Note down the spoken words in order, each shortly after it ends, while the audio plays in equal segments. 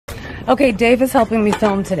Okay, Dave is helping me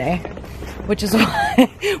film today, which is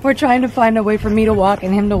why we're trying to find a way for me to walk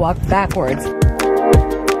and him to walk backwards.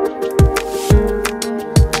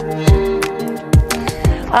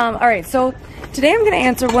 All right, so today I'm going to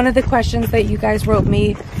answer one of the questions that you guys wrote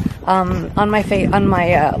me on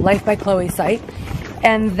my Life by Chloe site,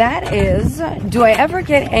 and that is, do I ever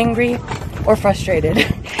get angry or frustrated?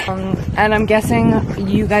 And I'm guessing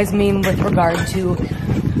you guys mean with regard to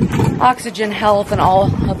oxygen, health, and all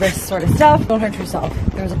of this sort of stuff. Don't hurt yourself.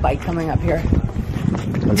 There's a bike coming up here.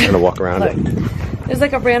 I'm just gonna walk around it. There's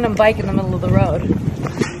like a random bike in the middle of the road.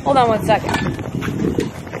 Hold on one second.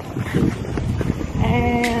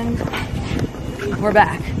 And we're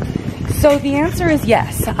back. So the answer is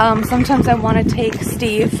yes. Sometimes I want to take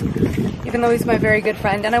Steve, even though he's my very good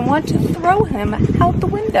friend, and I want to throw him out the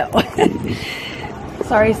window.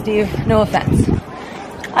 Sorry, Steve, no offense.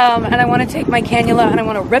 And I want to take my cannula and I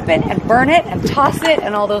want to rip it and burn it and toss it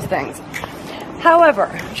and all those things. However,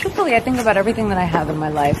 truthfully, I think about everything that I have in my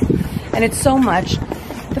life, and it's so much.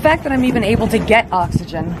 The fact that I'm even able to get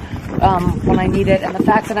oxygen when I need it, and the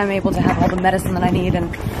fact that I'm able to have all the medicine that I need,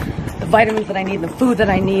 and the vitamins that I need, and the food that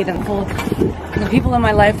I need, and the people in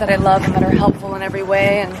my life that I love and that are helpful in every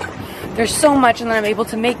way. And there's so much, and then I'm able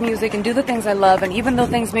to make music and do the things I love, and even though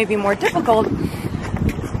things may be more difficult,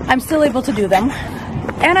 I'm still able to do them.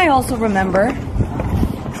 And I also remember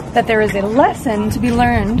that there is a lesson to be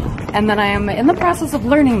learned, and that I am in the process of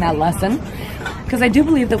learning that lesson, because I do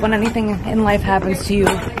believe that when anything in life happens to you,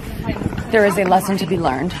 there is a lesson to be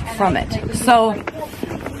learned from it. So,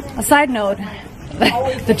 a side note,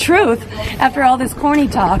 the truth, after all this corny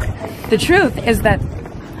talk, the truth is that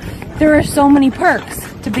there are so many perks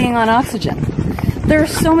to being on oxygen. There are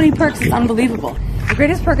so many perks, it's unbelievable. The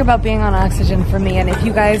greatest perk about being on oxygen for me, and if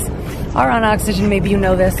you guys are on oxygen, maybe you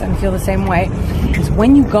know this and feel the same way, is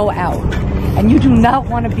when you go out and you do not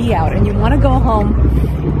want to be out and you want to go home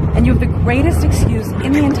and you have the greatest excuse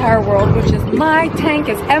in the entire world, which is my tank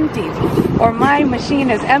is empty or my machine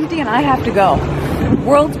is empty and I have to go.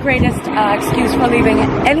 World's greatest excuse for leaving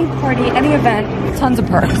any party, any event, tons of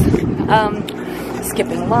perks.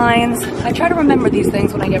 Skipping lines. I try to remember these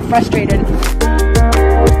things when I get frustrated.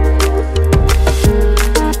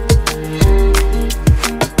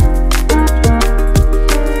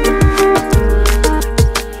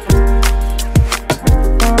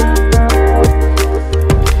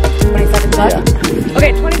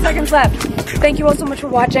 Okay, 20 seconds left. Thank you all so much for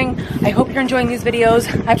watching. I hope you're enjoying these videos.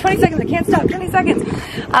 I have 20 seconds, I can't stop, 20 seconds.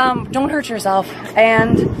 Don't hurt yourself,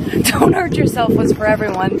 and don't hurt yourself was for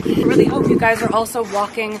everyone. I really hope you guys are also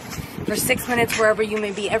walking for 6 minutes wherever you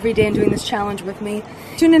may be every day and doing this challenge with me.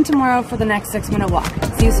 Tune in tomorrow for the next 6-minute walk.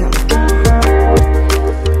 See you soon.